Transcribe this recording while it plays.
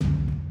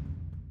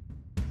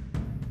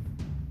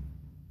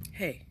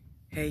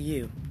Hey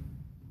you.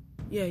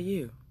 Yeah,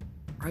 you.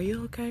 Are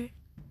you okay?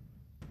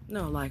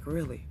 No, like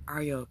really,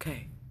 are you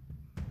okay?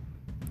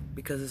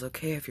 Because it's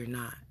okay if you're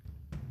not.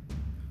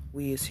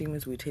 We as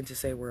humans, we tend to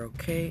say we're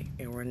okay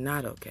and we're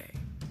not okay.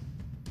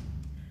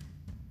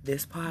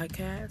 This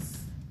podcast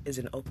is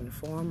an open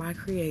forum I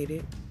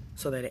created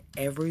so that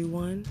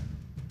everyone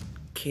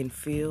can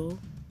feel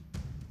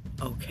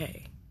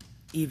okay,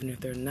 even if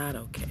they're not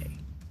okay.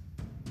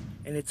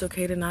 And it's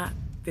okay to not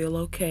feel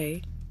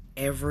okay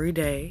every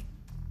day.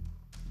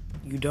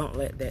 You don't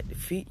let that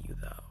defeat you,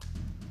 though.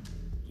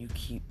 You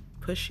keep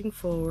pushing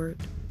forward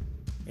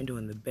and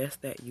doing the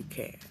best that you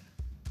can.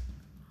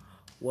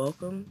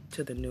 Welcome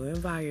to the new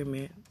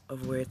environment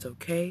of where it's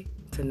okay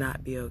to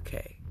not be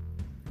okay.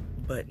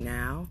 But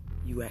now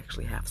you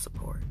actually have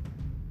support.